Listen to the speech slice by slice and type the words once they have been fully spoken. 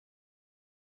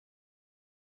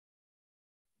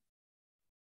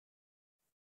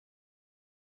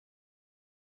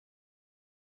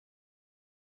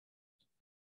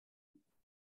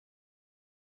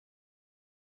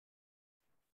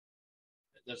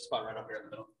There's a spot right up here in the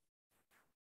middle.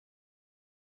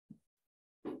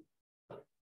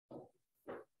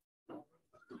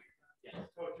 Yeah,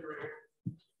 coach, you're right here.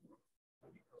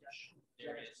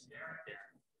 There it is.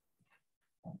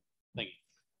 Thank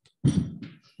you.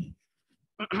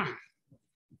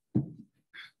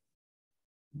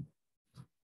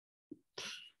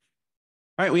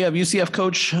 All right, we have UCF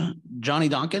coach Johnny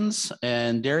Dawkins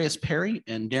and Darius Perry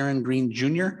and Darin Green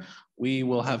Jr. We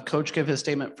will have coach give his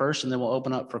statement first, and then we'll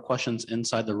open up for questions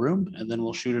inside the room, and then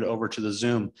we'll shoot it over to the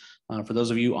Zoom. For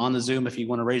those of you on the Zoom, if you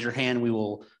want to raise your hand, we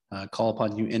will call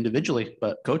upon you individually.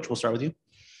 But coach, we'll start with you.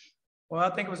 Well,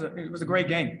 I think it was a great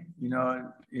game. You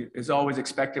know, it's always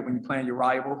expected when you're playing your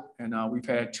rival, and we've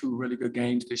had two really good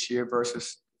games this year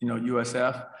versus, you know,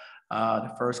 USF.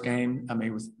 The first game, I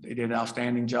mean, they did an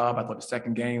outstanding job. I thought the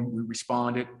second game we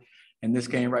responded, and this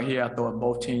game right here, I thought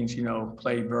both teams, you know,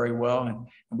 played very well, and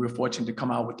we were fortunate to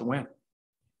come out with the win. All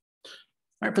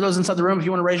right, for those inside the room, if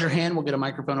you want to raise your hand, we'll get a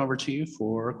microphone over to you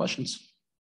for questions.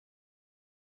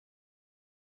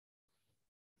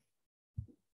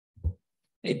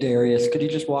 Hey, Darius, could you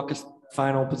just walk us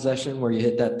final possession where you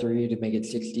hit that three to make it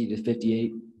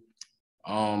 60-58?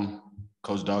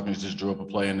 Coach Dawkins just drew up a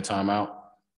play in the timeout,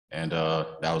 and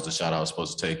that was the shot I was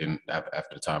supposed to take. And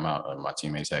after the timeout, my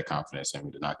teammates had confidence in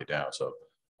me to knock it down. So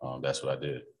that's what I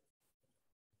did.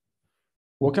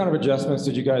 What kind of adjustments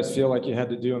did you guys feel like you had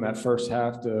to do in that first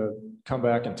half to come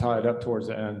back and tie it up towards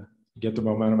the end, get the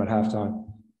momentum at halftime?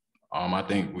 I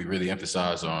think we really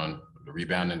emphasized on the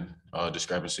rebounding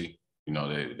discrepancy. You know,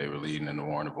 they were leading in the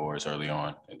war on the boards early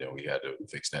on, and then we had to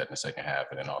fix that in the second half,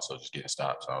 and then also just getting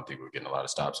stops. I don't think we were getting a lot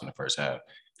of stops in the first half.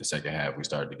 The second half, we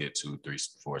started to get 2, 3,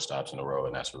 4 stops in a row,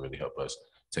 and that's what really helped us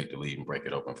take the lead and break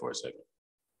it open for a second.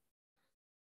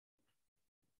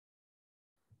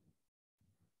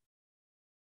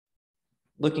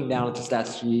 Looking down at the stat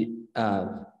sheet,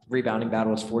 rebounding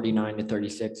battle was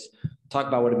 49-36. Talk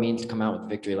about what it means to come out with a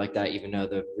victory like that, even though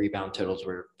the rebound totals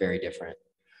were very different.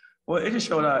 Well, it just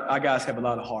showed our guys have a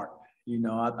lot of heart. You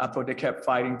know, I thought they kept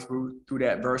fighting through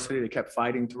that adversity. They kept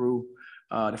fighting through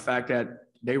the fact that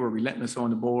they were relentless on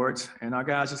the boards, and our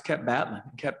guys just kept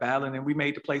battling, and we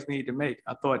made the plays we needed to make.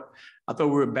 I thought we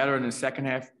were better in the second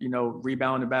half, you know,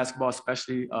 rebounding the basketball,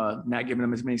 especially not giving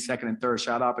them as many second and third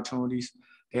shot opportunities.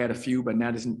 They had a few, but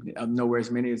not nowhere as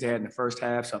many as they had in the first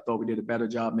half. So I thought we did a better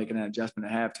job making that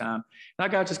adjustment at halftime. And our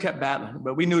guys just kept battling,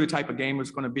 but we knew the type of game it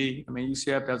was going to be. I mean,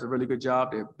 UCF does a really good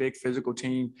job. They're a big physical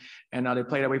team, and they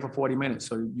play that way for 40 minutes.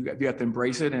 So you have to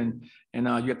embrace it, and you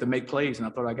have to make plays. And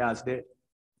I thought our guys did.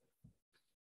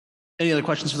 Any other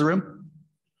questions for the room?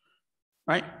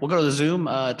 All right, we'll go to the Zoom.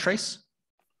 Trace.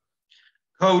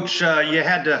 Coach, you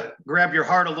had to grab your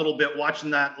heart a little bit watching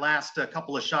that last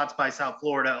couple of shots by South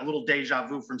Florida, a little deja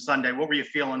vu from Sunday. What were you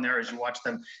feeling there as you watched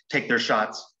them take their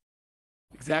shots?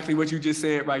 Exactly what you just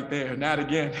said right there. Not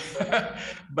again.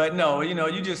 But no, you know,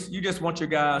 you just want your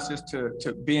guys just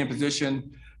to be in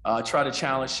position, try to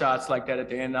challenge shots like that at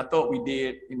the end. I thought we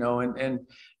did, you know, and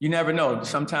you never know.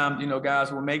 Sometimes, you know,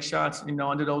 guys will make shots, you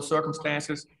know, under those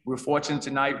circumstances. We're fortunate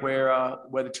tonight where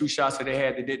the 2 shots that they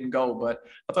had, they didn't go. But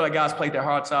I thought our guys played their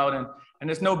hearts out, and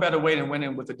there's no better way than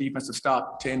winning with a defensive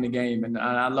stop to end the game. And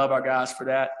I love our guys for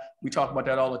that. We talk about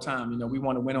that all the time. You know, we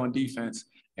want to win on defense.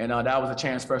 And that was a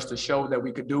chance for us to show that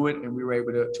we could do it, and we were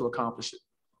able to accomplish it.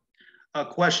 A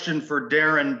question for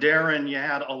Darin. Darin, you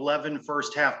had 11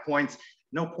 first half points.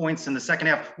 No points in the second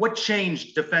half. What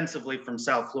changed defensively from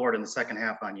South Florida in the second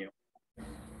half on you?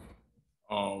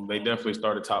 They definitely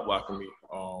started top blocking me,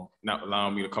 not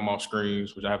allowing me to come off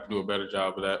screens, which I have to do a better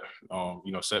job of that,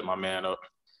 you know, set my man up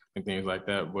and things like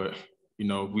that. But, you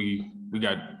know, we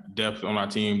got depth on our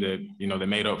team that, you know, they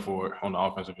made up for it on the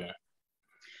offensive end.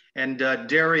 And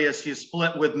Darius, you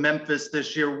split with Memphis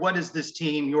this year. What is this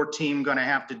team, your team, going to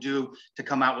have to do to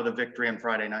come out with a victory on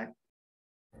Friday night?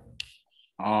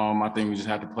 I think we just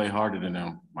have to play harder than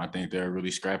them. I think they're a really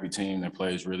scrappy team that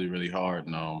plays really, really hard.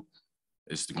 And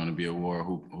it's going to be a war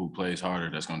who plays harder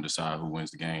that's going to decide who wins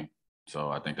the game. So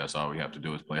I think that's all we have to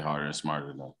do is play harder and smarter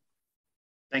than them.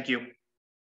 Thank you.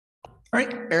 All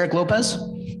right, Eric Lopez.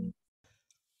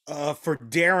 For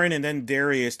Darin and then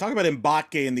Darius, talk about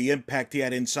Mbake and the impact he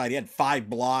had inside. He had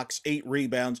 5 blocks, 8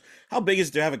 rebounds. How big is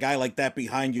it to have a guy like that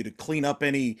behind you to clean up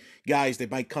any guys that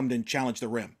might come to and challenge the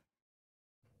rim?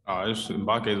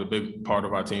 Mbake is a big part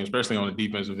of our team, especially on the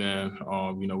defensive end.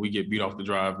 You know, we get beat off the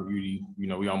drive, but we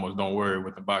almost don't worry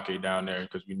with Mbake down there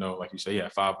because we know, like you say, he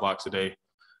had 5 blocks a day,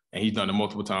 and he's done it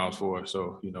multiple times for us.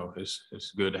 So, you know,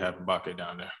 it's good to have Mbake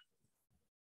down there.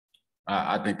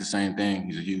 I think the same thing.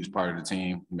 He's a huge part of the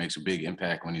team. He makes a big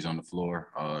impact when he's on the floor.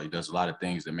 He does a lot of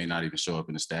things that may not even show up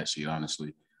in the stat sheet,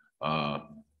 honestly.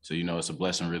 So, you know, it's a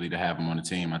blessing really to have him on the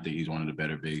team. I think he's one of the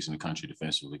better bigs in the country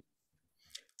defensively.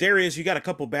 Darius, you got a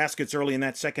couple baskets early in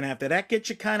that second half. Did that get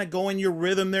you kind of going your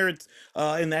rhythm there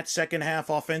in that second half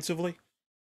offensively?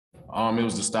 It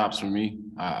was the stops for me.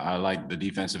 I like the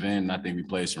defensive end, and I think we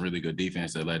played some really good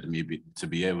defense that led to me to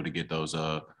be able to get those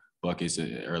buckets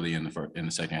early in the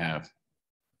second half.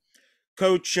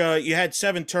 Coach, you had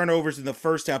 7 turnovers in the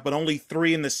first half, but only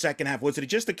 3 in the second half. Was it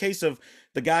just a case of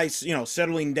the guys, you know,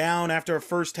 settling down after a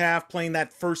first half, playing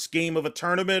that first game of a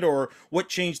tournament, or what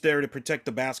changed there to protect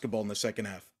the basketball in the second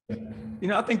half? You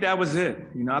know, I think that was it.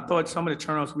 You know, I thought some of the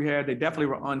turnovers we had, they definitely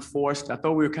were unforced. I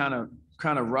thought we were kind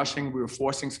of rushing. We were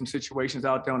forcing some situations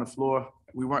out there on the floor.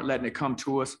 We weren't letting it come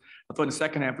to us. I thought in the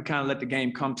second half, we kind of let the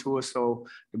game come to us. So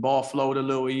the ball flowed a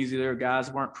little easier.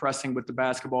 Guys weren't pressing with the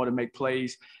basketball to make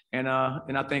plays. And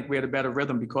I think we had a better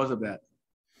rhythm because of that.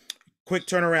 Quick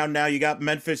turnaround now. You got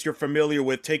Memphis you're familiar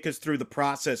with. Take us through the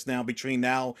process now between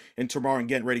now and tomorrow and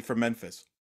getting ready for Memphis.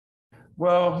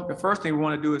 Well, the first thing we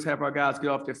want to do is have our guys get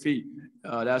off their feet.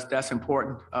 That's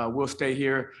important. We'll stay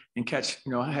here and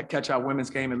catch our women's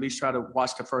game, at least try to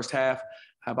watch the first half,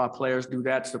 have our players do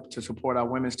that to support our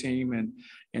women's team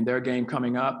and their game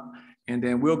coming up. And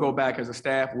then we'll go back as a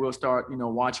staff. We'll start,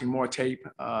 watching more tape.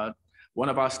 One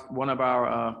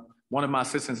of my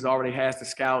assistants already has the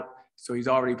scout, so he's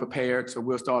already prepared. So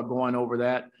we'll start going over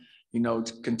that,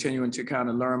 continuing to kind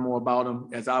of learn more about him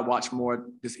as I watch more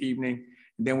this evening.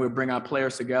 And then we'll bring our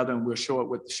players together and we'll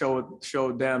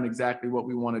show them exactly what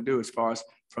we want to do as far as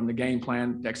from the game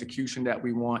plan, the execution that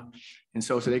we want. And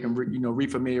so they can,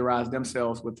 refamiliarize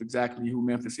themselves with exactly who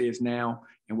Memphis is now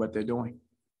and what they're doing.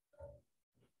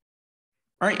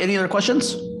 All right, any other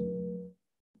questions? All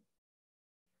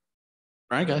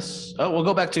right, guys. Oh, we'll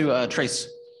go back to Trace.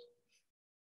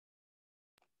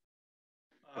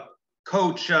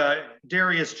 Coach,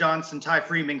 Darius Johnson, Ty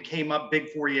Freeman came up big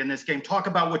for you in this game. Talk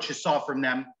about what you saw from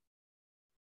them.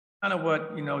 Kind of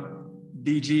what,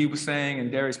 DG was saying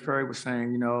and Darius Perry was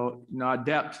saying, our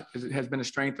depth has been a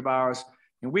strength of ours.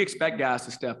 And we expect guys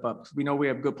to step up. We know we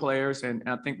have good players, and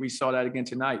I think we saw that again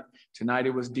tonight. Tonight, it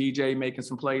was DJ making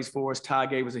some plays for us. Ty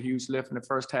gave us a huge lift in the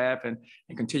first half and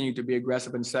continued to be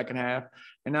aggressive in the second half.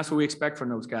 And that's what we expect from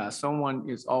those guys.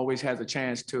 Someone always has a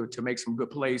chance to make some good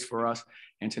plays for us.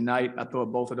 And tonight, I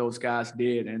thought both of those guys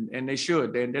did, and they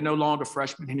should. They're no longer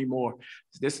freshmen anymore.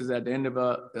 This is at the end of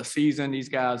a season. These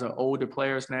guys are older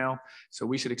players now, so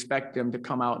we should expect them to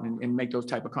come out and make those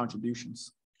type of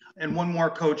contributions. And one more,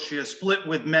 Coach, you split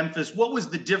with Memphis. What was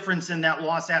the difference in that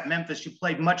loss at Memphis? You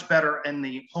played much better in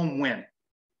the home win.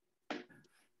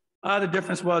 The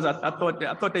difference was I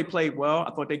thought they played well.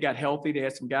 I thought they got healthy. They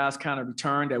had some guys kind of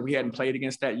return that we hadn't played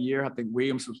against that year. I think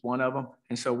Williams was one of them,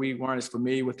 and so we weren't as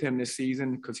familiar with him this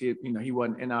season because he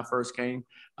wasn't in our first game.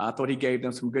 I thought he gave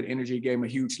them some good energy. He gave them a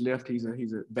huge lift. He's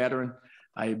a veteran.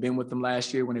 I had been with them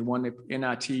last year when they won the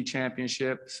NIT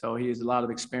championship, so he has a lot of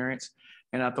experience.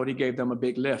 And I thought he gave them a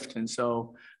big lift. And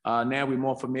so now we're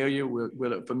more familiar.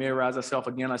 We'll familiarize ourselves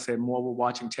again. I said more, we're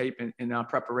watching tape in our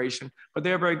preparation. But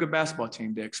they're a very good basketball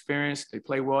team. They're experienced. They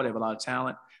play well. They have a lot of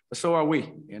talent. But so are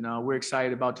we. And we're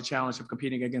excited about the challenge of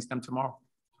competing against them tomorrow.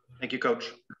 Thank you,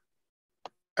 Coach.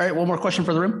 All right, one more question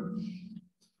for the room.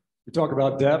 You talk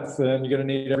about depth, and you're going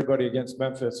to need everybody against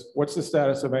Memphis. What's the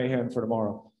status of Mahan for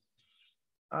tomorrow?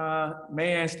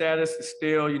 Mahan status is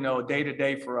still, day to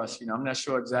day for us. I'm not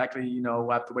sure exactly, we'll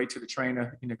have to wait till the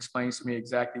trainer explains to me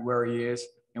exactly where he is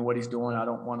and what he's doing. I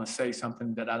don't want to say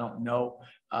something that I don't know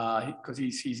because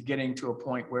he's getting to a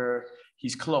point where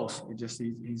he's close.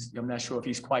 I'm not sure if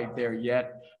he's quite there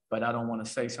yet, but I don't want to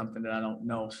say something that I don't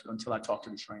know until I talk to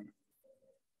the trainer.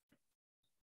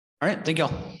 All right, thank y'all.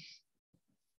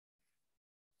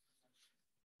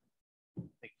 Thank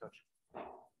you, Coach.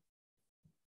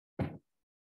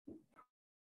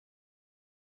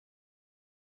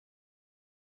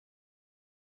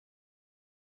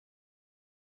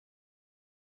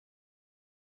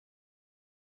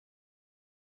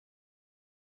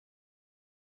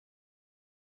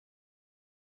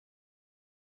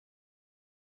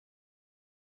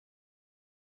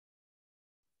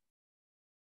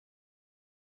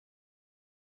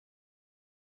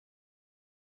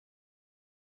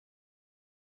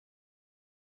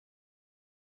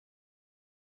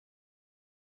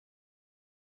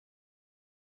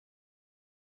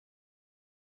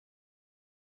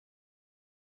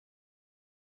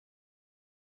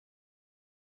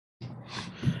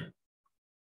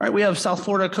 All right, we have South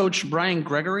Florida coach Brian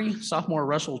Gregory, sophomore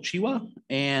Russel Tchewa,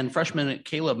 and freshman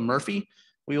Caleb Murphy.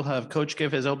 We will have coach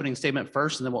give his opening statement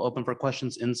first, and then we'll open for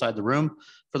questions inside the room.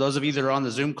 For those of you that are on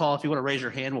the Zoom call, if you want to raise your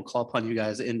hand, we'll call upon you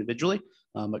guys individually.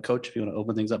 But Coach, if you want to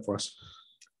open things up for us.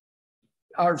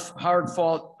 Hard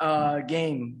fought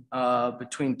game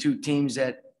between two teams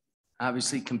that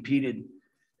obviously competed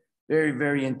very,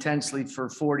 very intensely for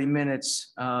 40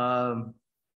 minutes. And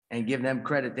give them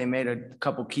credit, they made a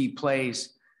couple key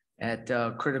plays at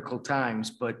critical times,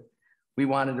 but we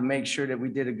wanted to make sure that we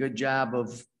did a good job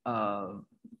of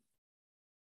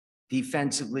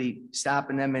defensively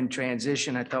stopping them in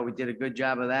transition. I thought we did a good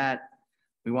job of that.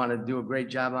 We wanted to do a great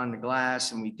job on the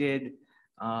glass, and we did.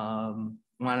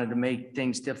 Wanted to make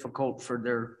things difficult for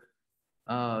their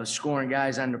scoring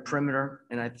guys on the perimeter,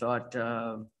 and I thought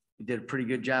we did a pretty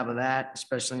good job of that,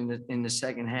 especially in the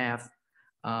second half.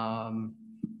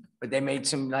 But they made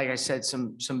some, like I said,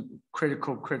 some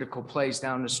critical plays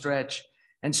down the stretch.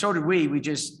 And so did we. We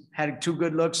just had 2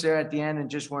 good looks there at the end and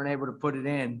just weren't able to put it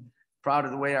in. Proud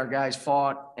of the way our guys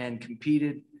fought and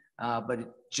competed, but it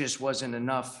just wasn't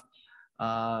enough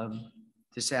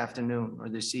this afternoon or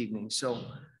this evening. So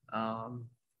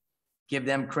give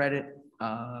them credit.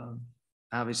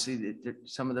 Obviously,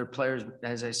 some of their players,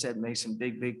 as I said, made some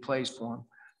big plays for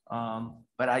them.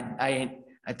 But I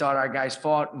thought our guys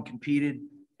fought and competed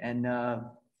and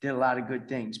did a lot of good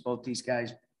things. Both these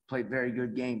guys played very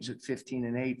good games at 15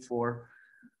 and 8 for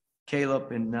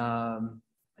Caleb and a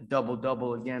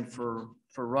double again for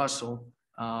Russell.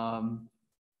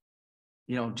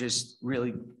 Just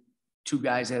really 2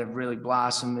 guys that have really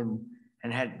blossomed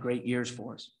and had great years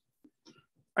for us. All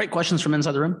right, questions from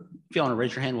inside the room? If you want to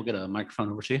raise your hand, we'll get a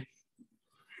microphone over to you.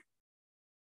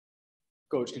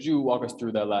 Coach, could you walk us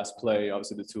through that last play?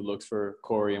 Obviously, the 2 looks for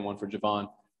Corey and 1 for Javon.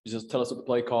 Just tell us what the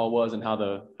play call was and how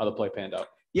the play panned out.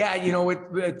 Yeah,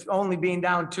 with only being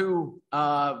down 2,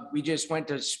 we just went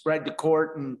to spread the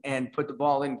court and put the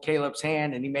ball in Caleb's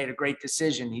hand, and he made a great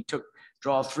decision. He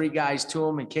draw 3 guys to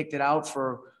him and kicked it out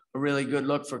for a really good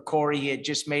look for Corey. He had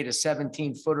just made a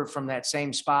 17-footer from that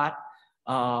same spot,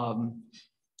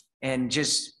 and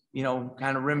just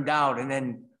kind of rimmed out, and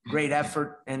then great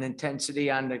effort and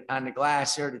intensity on the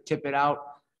glass there to tip it out.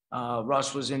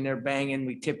 Russ was in there banging.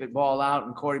 We tip it ball out,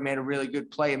 and Corey made a really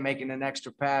good play in making an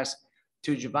extra pass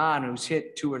to Javon, who's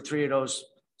hit 2 or 3 of those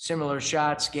similar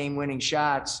shots, game-winning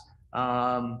shots.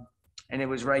 And it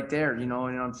was right there, and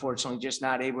unfortunately just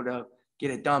not able to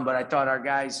get it done. But I thought our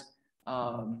guys,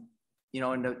 in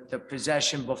the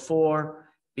possession before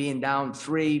being down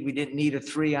 3, we didn't need a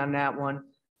 3 on that one.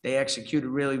 They executed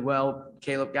really well.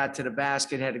 Caleb got to the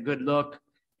basket, had a good look.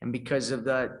 And because of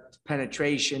the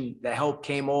penetration, the help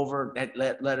came over that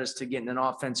led us to getting an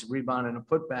offensive rebound and a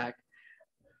putback.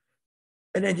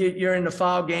 And then you're in the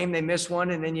foul game, they miss one,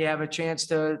 and then you have a chance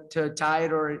to tie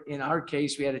it, or in our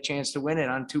case, we had a chance to win it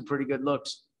on 2 pretty good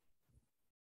looks.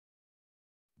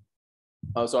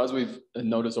 So as we've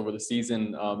noticed over the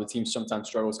season, the team sometimes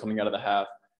struggles coming out of the half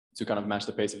to kind of match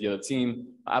the pace of the other team.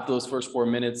 After those first 4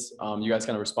 minutes, you guys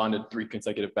kind of responded, 3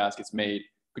 consecutive baskets made.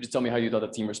 Could you tell me how you thought the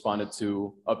team responded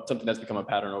to something that's become a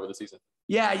pattern over the season?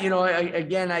 Yeah,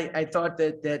 I thought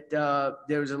that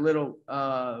there was a little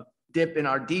dip in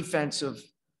our defensive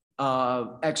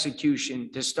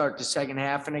execution to start the second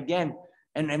half. And again,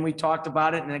 and we talked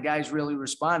about it, and the guys really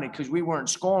responded because we weren't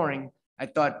scoring. I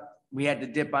thought we had to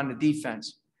dip on the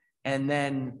defense. And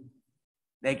then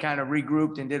they kind of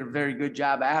regrouped and did a very good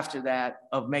job after that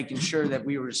of making sure that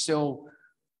we were still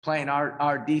playing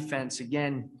our defense.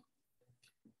 Again,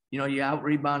 you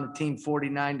out-rebound the team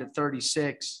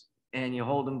 49-36, and you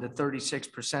hold them to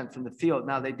 36% from the field.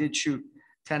 Now, they did shoot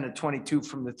 10-22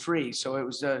 from the 3, so it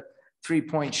was a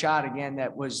 3-point shot again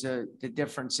that was the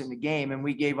difference in the game. And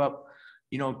we gave up,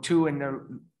 2 in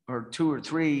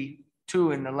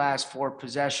the last 4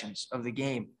 possessions of the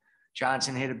game.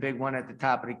 Johnson hit a big one at the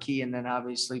top of the key, and then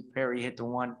obviously Perry hit the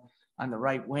one on the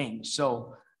right wing.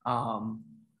 So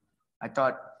I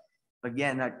thought,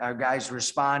 again, our guys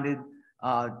responded.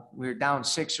 We were down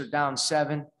 6 or down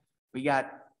 7. We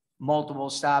got multiple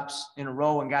stops in a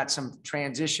row and got some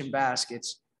transition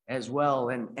baskets as well.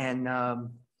 And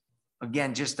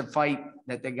again, just the fight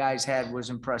that the guys had was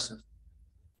impressive.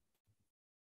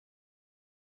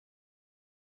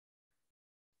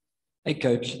 Hey,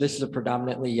 Coach, this is a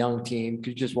predominantly young team. Could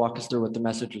you just walk us through what the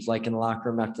message was like in the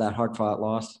locker room after that hard-fought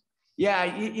loss?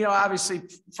 Yeah, obviously,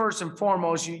 first and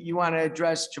foremost, you want to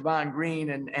address Darin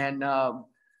Green and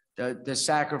the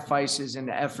sacrifices and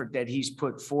the effort that he's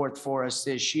put forth for us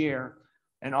this year,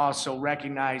 and also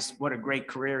recognize what a great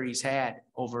career he's had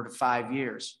over the 5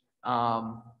 years.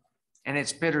 And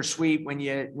it's bittersweet when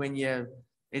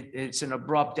it's an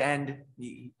abrupt end.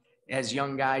 As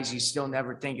young guys, you still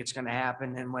never think it's going to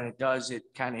happen. And when it does, it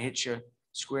kind of hits you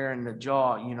square in the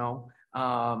jaw,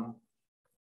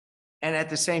 And at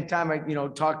the same time, I,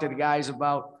 talked to the guys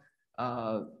about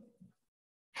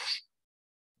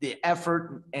the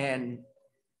effort and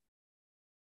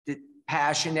the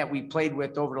passion that we played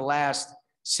with over the last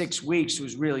 6 weeks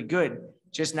was really good.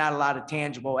 Just not a lot of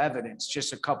tangible evidence,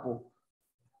 just a couple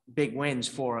big wins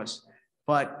for us.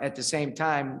 But at the same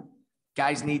time,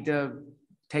 guys need to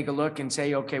take a look and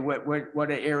say, okay,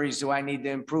 what areas do I need to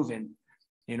improve in?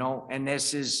 You know, and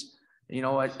this is, you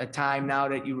know, a time now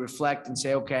that you reflect and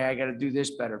say, okay, I got to do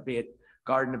this better, be it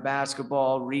guarding the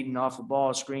basketball, reading off of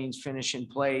ball screens, finishing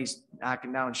plays,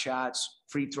 knocking down shots,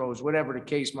 free throws, whatever the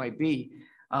case might be.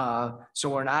 So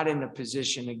we're not in a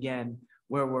position again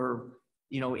where we're,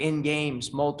 you know, in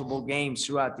games, multiple games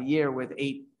throughout the year with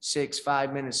 8, 6,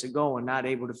 5 minutes to go and not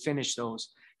able to finish those,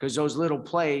 because those little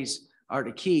plays are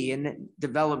the key, and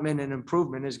development and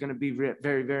improvement is going to be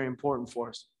very, very important for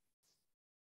us.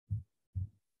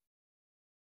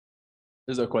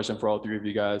 There's a question for all three of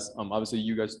you guys. Obviously,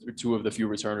 you guys are two of the few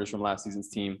returners from last season's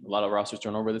team. A lot of roster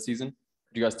turnover this season.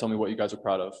 Could you guys tell me what you guys are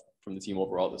proud of from the team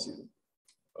overall this season?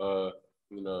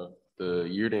 You know, the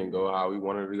year didn't go how we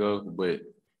wanted it to go, but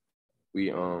we,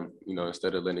 you know,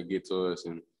 instead of letting it get to us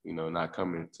and, you know, not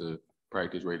coming to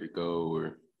practice ready to go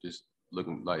or just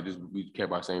looking like this, we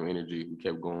kept our same energy. We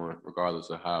kept going regardless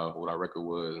of what our record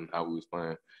was and how we was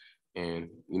playing. And,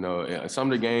 you know, some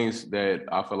of the games that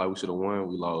I felt like we should have won,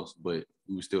 we lost, but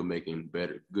we were still making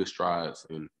good strides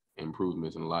and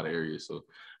improvements in a lot of areas. So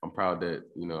I'm proud that,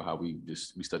 you know, how we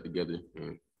stuck together,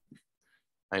 and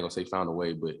I ain't gonna say found a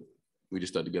way, but we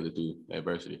just stuck together through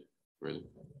adversity, really.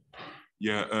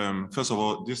 Yeah, first of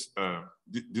all, this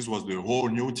was the whole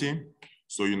new team.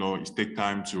 So, you know, it takes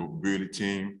time to build a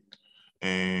team,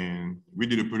 and we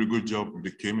did a pretty good job with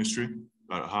the chemistry,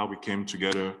 like how we came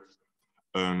together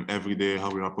every day, how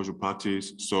we approach the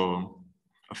practice. So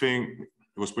I think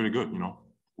it was pretty good, you know.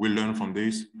 We learn from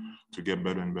this to get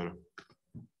better and better.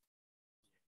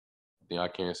 Yeah, I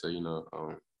can say, you know,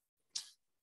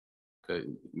 cause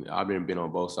I've been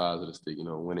on both sides of the stick, you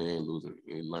know, winning and losing.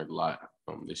 We learned a lot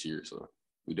this year. So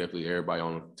we definitely, everybody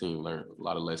on the team learned a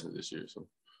lot of lessons this year. So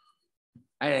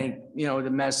I think, you know, the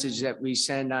message that we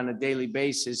send on a daily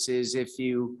basis is if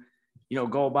you know,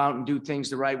 go about and do things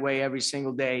the right way every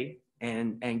single day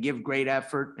and give great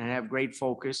effort and have great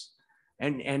focus.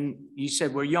 And you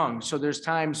said we're young, so there's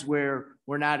times where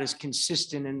we're not as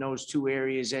consistent in those two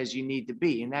areas as you need to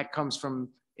be. And that comes from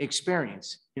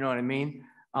experience. You know what I mean?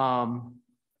 I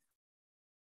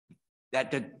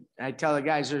tell the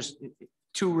guys there's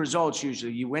two results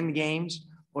usually. You win games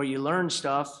or you learn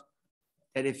stuff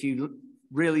that if you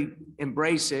really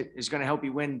embrace it is going to help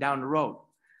you win down the road.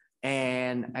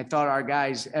 And I thought our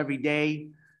guys every day,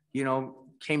 you know,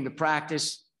 came to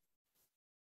practice,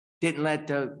 didn't let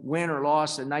the win or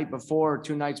loss the night before or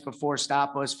 2 nights before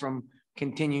stop us from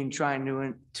continuing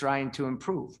trying to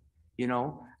improve. You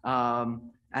know, I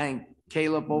think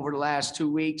Caleb over the last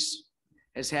 2 weeks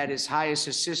has had his highest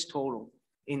assist total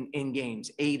in games,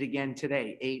 8 again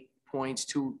today, 8 points,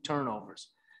 2 turnovers.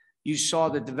 You saw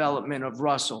the development of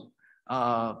Russell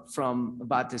from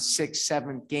about the 6th,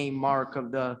 7th game mark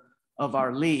of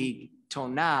our league till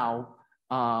now.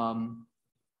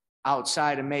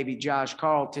 Outside of maybe Josh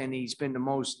Carlton, he's been the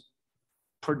most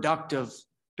productive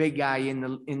big guy in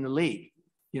the league.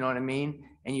 You know what I mean?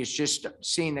 And you're just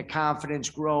seeing the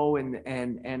confidence grow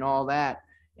and all that.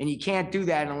 And you can't do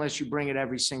that unless you bring it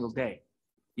every single day.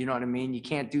 You know what I mean? You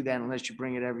can't do that unless you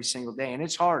bring it every single day. And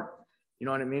it's hard. You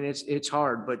know what I mean? It's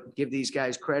hard, but give these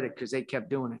guys credit because they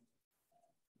kept doing it.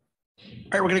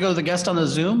 All right, we're going to go to the guest on the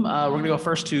Zoom. We're going to go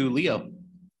first to Leo.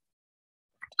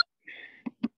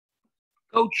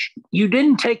 Coach, you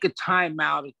didn't take a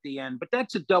timeout at the end, but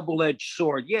that's a double-edged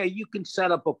sword. Yeah, you can set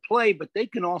up a play, but they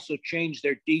can also change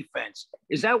their defense.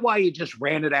 Is that why you just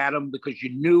ran it at them, because you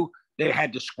knew they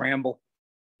had to scramble?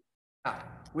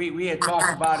 We had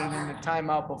talked about it in the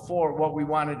timeout before, what we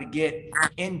wanted to get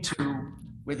into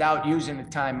without using the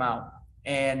timeout.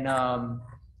 And,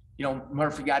 you know,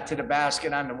 Murphy got to the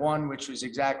basket on the 1, which was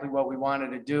exactly what we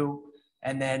wanted to do.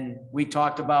 And then we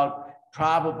talked about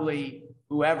probably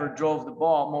whoever drove the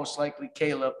ball, most likely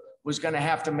Caleb, was going to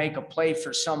have to make a play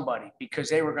for somebody because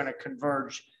they were going to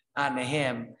converge onto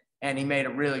him. And he made a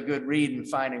really good read in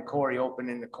finding Corey open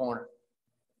in the corner.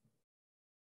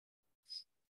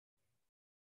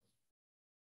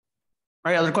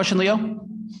 All right, other question, Leo?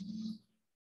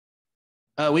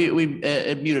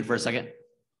 It muted for a second.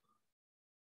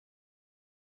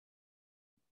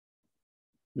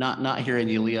 Not hearing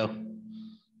you, Leo.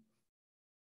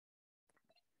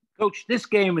 Coach, this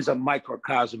game is a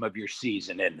microcosm of your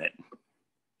season, isn't it?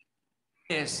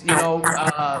 Yes, you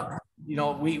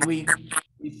know, we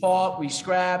fought, we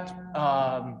scrapped.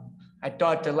 I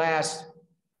thought the last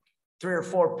 3 or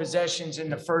 4 possessions in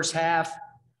the first half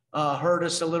hurt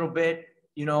us a little bit,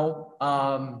 you know.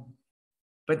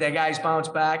 But the guys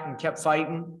bounced back and kept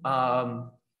fighting.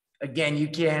 Again, you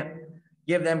can't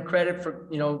give them credit for,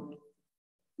 you know,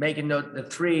 making the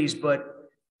threes, but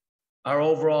our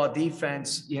overall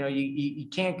defense, you know, you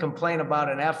can't complain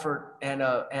about an effort and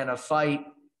a fight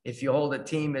if you hold a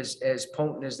team as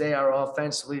potent as they are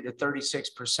offensively to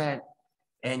 36%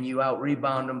 and you out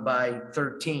rebound them by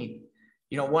 13.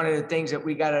 You know, one of the things that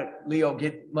we got to, Leo,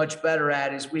 get much better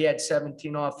at is we had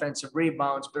 17 offensive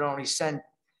rebounds, but only sent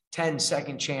 10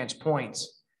 second chance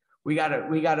points. We got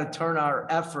to turn our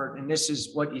effort, and this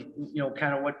is what you know,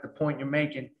 kind of what the point you're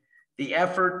making. The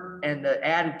effort and the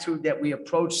attitude that we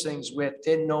approach things with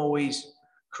didn't always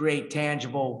create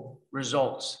tangible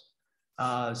results.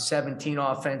 17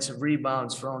 offensive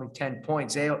rebounds for only 10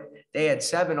 points. They had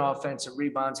 7 offensive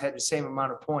rebounds, had the same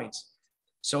amount of points.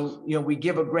 So, you know, we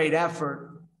give a great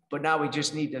effort, but now we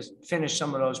just need to finish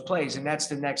some of those plays, and that's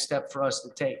the next step for us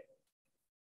to take.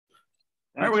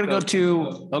 All right, we're going to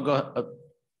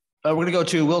go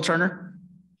to Will Turner.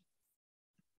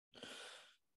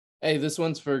 Hey, this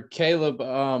one's for Caleb.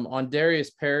 On Darius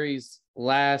Perry's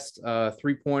last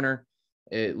 3-pointer,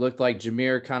 it looked like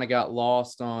Jameer kind of got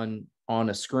lost on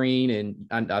a screen,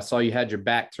 and I saw you had your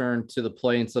back turned to the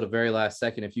play until the very last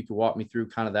second. If you could walk me through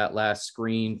kind of that last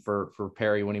screen for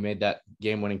Perry when he made that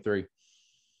game-winning 3.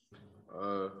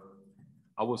 I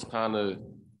was kind of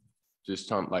just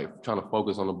trying to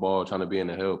focus on the ball, trying to be in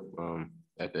the help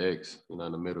at the X, you know,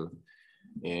 in the middle.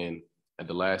 And at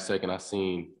the last second, I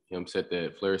seen him set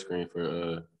that flare screen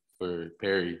for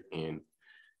Perry, and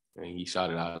he shot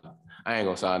it out. I ain't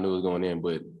gonna say I knew it was going in,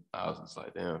 but I was just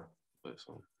like, damn. But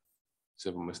so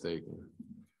simple mistake.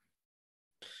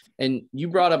 And you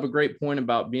brought up a great point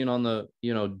about being on the,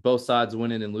 you know, both sides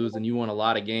winning and losing. You won a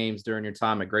lot of games during your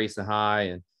time at Grayson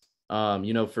High, and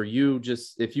you know, for you,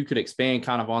 just if you could expand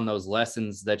kind of on those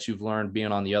lessons that you've learned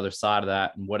being on the other side of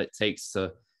that and what it takes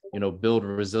to, you know, build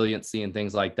resiliency and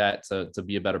things like that to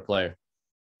be a better player.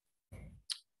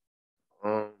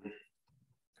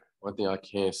 One thing I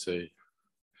can say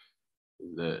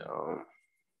is that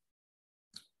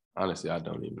honestly, I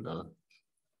don't even know.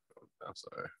 I'm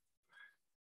sorry.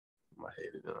 My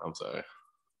head, I'm sorry.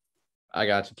 I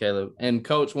got you, Caleb. And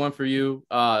Coach, one for you.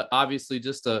 Obviously,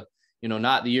 just you know,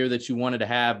 not the year that you wanted to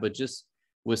have, but just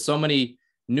with so many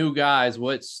new guys,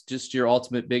 what's just your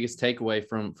ultimate biggest takeaway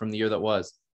from the year that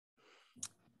was?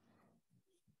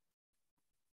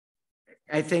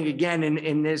 I think, again,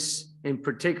 in this in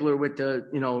particular with the,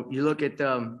 you know, you look at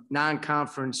the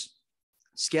non-conference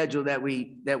schedule that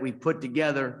we put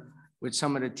together with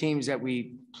some of the teams that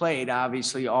we played,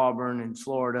 obviously Auburn and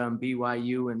Florida and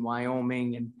BYU and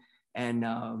Wyoming and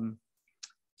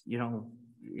you know,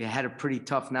 you had a pretty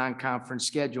tough non-conference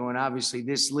schedule. And obviously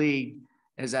this league,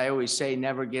 as I always say,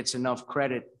 never gets enough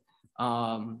credit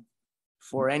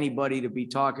for anybody to be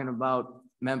talking about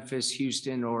Memphis,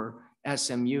 Houston, or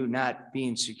SMU not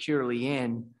being securely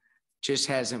in, just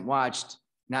hasn't watched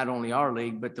not only our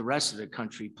league, but the rest of the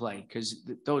country play, because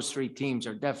those 3 teams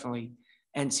are definitely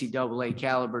NCAA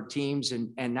caliber teams.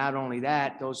 And not only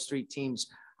that, those 3 teams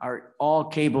are all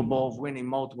capable of winning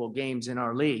multiple games in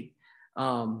our league.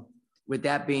 With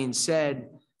that being said,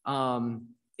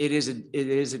 it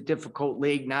is a difficult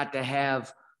league not to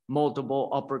have multiple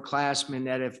upperclassmen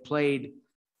that have played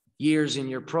years in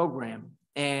your program.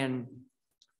 And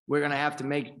we're going to have to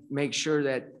make sure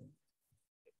that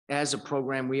as a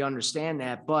program, we understand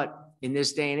that. But in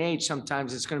this day and age,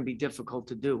 sometimes it's going to be difficult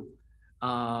to do.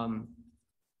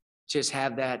 Just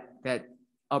have that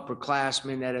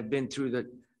upperclassmen that have been through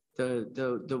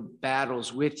the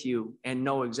battles with you and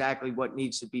know exactly what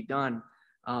needs to be done.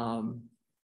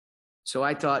 So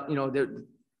I thought, you know,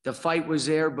 the fight was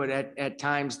there, but at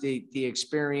times the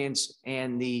experience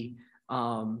and the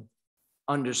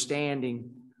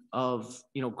understanding of,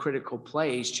 you know, critical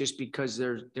plays, just because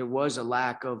there was a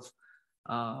lack of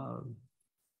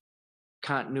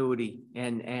continuity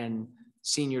and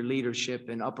senior leadership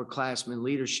and upperclassmen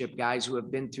leadership, guys who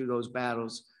have been through those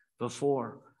battles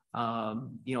before.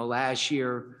 You know, last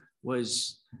year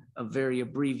was a very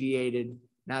abbreviated,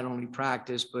 not only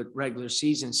practice, but regular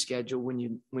season schedule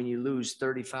when you lose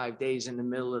 35 days in the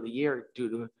middle of the year due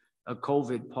to a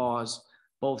COVID pause.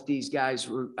 Both these guys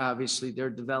were obviously,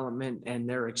 their development and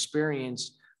their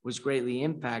experience was greatly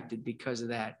impacted because of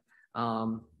that.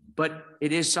 But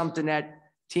it is something that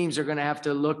teams are going to have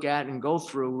to look at and go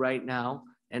through right now.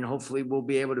 And hopefully we'll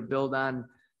be able to build on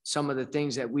some of the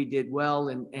things that we did well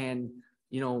and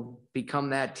you know,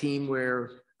 become that team where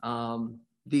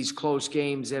these close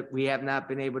games that we have not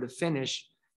been able to finish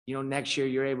next year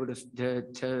you're able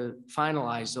to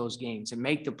finalize those games and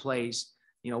make the plays.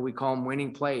 We call them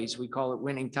winning plays. We call it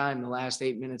winning time, the last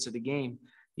 8 minutes of the game.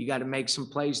 You got to make some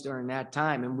plays during that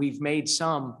time. And we've made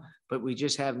some, but we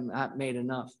just have not made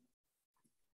enough.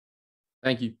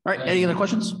 Thank you. All right. Any other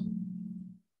questions? All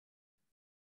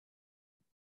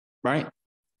right.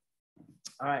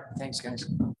 All right. Thanks, guys.